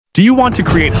Do you want to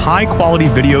create high-quality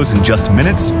videos in just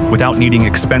minutes without needing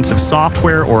expensive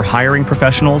software or hiring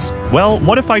professionals? Well,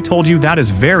 what if I told you that is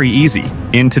very easy?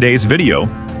 In today's video,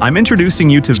 I'm introducing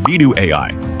you to Vidu AI,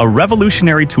 a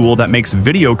revolutionary tool that makes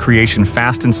video creation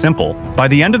fast and simple. By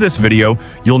the end of this video,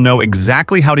 you'll know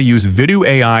exactly how to use Vidu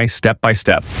AI step by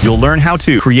step. You'll learn how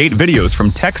to create videos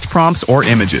from text prompts or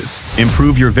images,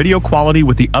 improve your video quality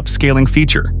with the upscaling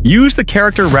feature, use the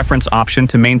character reference option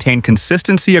to maintain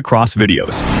consistency across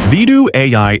videos. Vidu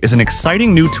AI is an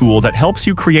exciting new tool that helps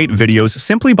you create videos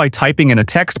simply by typing in a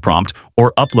text prompt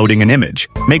or uploading an image.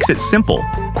 Makes it simple,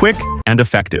 quick, and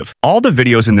effective. All the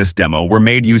videos in this demo were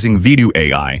made using Vidu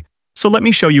AI, so let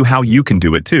me show you how you can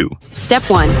do it too. Step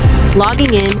 1.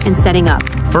 Logging in and setting up.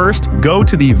 First, go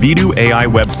to the Vidu AI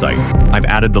website. I've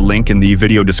added the link in the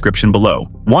video description below.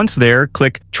 Once there,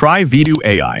 click Try Vidu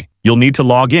AI. You'll need to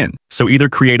log in, so either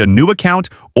create a new account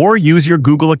or use your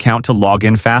Google account to log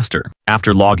in faster.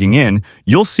 After logging in,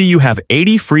 you'll see you have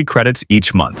 80 free credits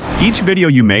each month. Each video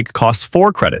you make costs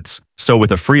 4 credits, so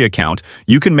with a free account,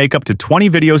 you can make up to 20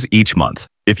 videos each month.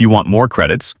 If you want more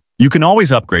credits, you can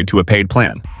always upgrade to a paid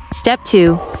plan. Step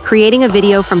 2. Creating a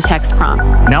video from text prompt.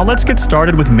 Now let's get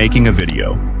started with making a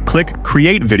video. Click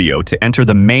Create Video to enter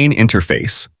the main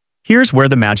interface. Here's where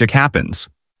the magic happens.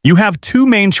 You have 2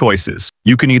 main choices.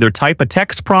 You can either type a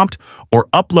text prompt or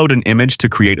upload an image to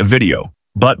create a video.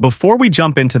 But before we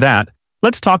jump into that,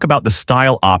 let's talk about the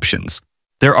style options.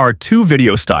 There are 2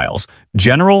 video styles,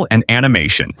 general and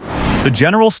animation. The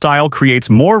general style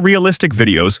creates more realistic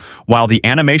videos, while the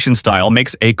animation style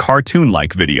makes a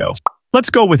cartoon-like video. Let's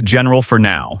go with general for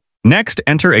now. Next,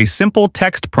 enter a simple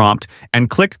text prompt and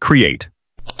click Create.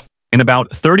 In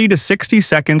about 30 to 60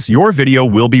 seconds, your video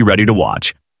will be ready to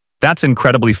watch. That's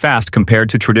incredibly fast compared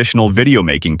to traditional video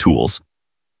making tools.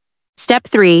 Step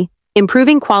 3.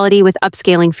 Improving quality with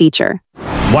upscaling feature.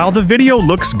 While the video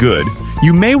looks good,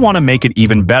 you may want to make it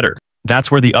even better.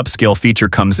 That's where the upscale feature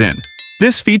comes in.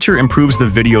 This feature improves the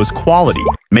video's quality,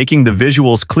 making the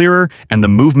visuals clearer and the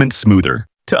movement smoother.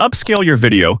 To upscale your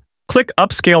video, click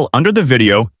Upscale under the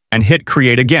video and hit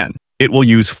Create again. It will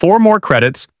use 4 more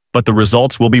credits, but the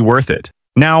results will be worth it.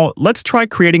 Now, let's try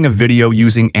creating a video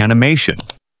using animation.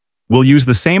 We'll use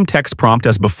the same text prompt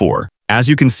as before. As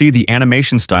you can see, the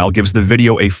animation style gives the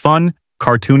video a fun,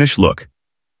 cartoonish look.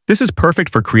 This is perfect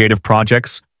for creative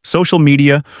projects, social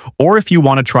media, or if you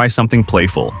want to try something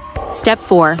playful. Step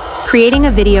 4. Creating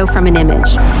a video from an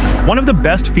image. One of the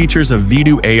best features of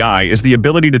Vidu AI is the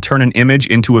ability to turn an image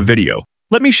into a video.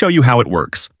 Let me show you how it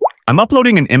works. I'm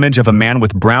uploading an image of a man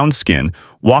with brown skin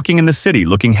walking in the city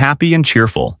looking happy and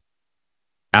cheerful.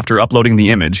 After uploading the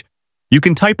image, you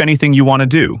can type anything you want to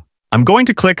do. I'm going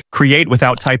to click Create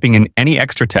without typing in any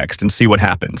extra text and see what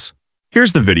happens.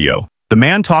 Here's the video. The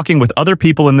man talking with other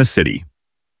people in the city.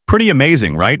 Pretty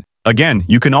amazing, right? Again,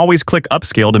 you can always click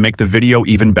Upscale to make the video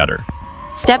even better.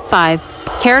 Step 5.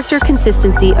 Character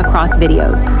consistency across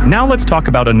videos. Now let's talk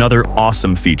about another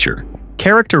awesome feature.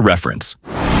 Character reference.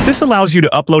 This allows you to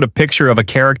upload a picture of a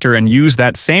character and use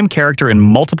that same character in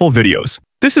multiple videos.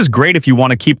 This is great if you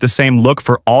want to keep the same look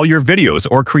for all your videos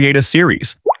or create a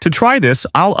series. To try this,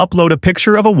 I'll upload a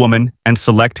picture of a woman and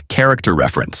select character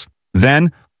reference.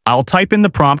 Then, I'll type in the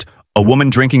prompt, a woman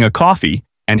drinking a coffee,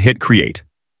 and hit Create.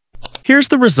 Here's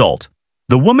the result.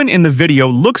 The woman in the video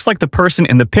looks like the person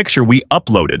in the picture we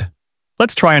uploaded.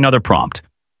 Let's try another prompt.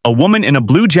 A woman in a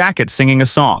blue jacket singing a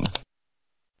song.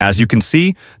 As you can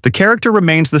see, the character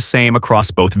remains the same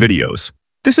across both videos.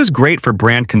 This is great for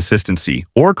brand consistency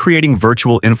or creating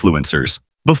virtual influencers.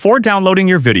 Before downloading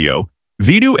your video,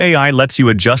 Vidu AI lets you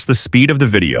adjust the speed of the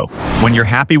video. When you're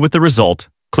happy with the result,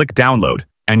 click Download,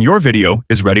 and your video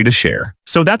is ready to share.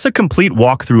 So that's a complete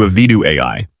walkthrough of Vidu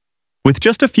AI. With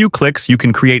just a few clicks, you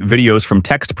can create videos from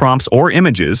text prompts or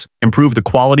images, improve the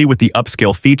quality with the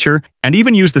upscale feature, and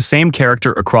even use the same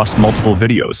character across multiple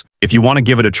videos. If you want to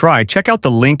give it a try, check out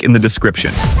the link in the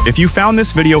description. If you found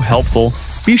this video helpful,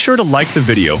 be sure to like the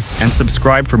video and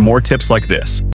subscribe for more tips like this.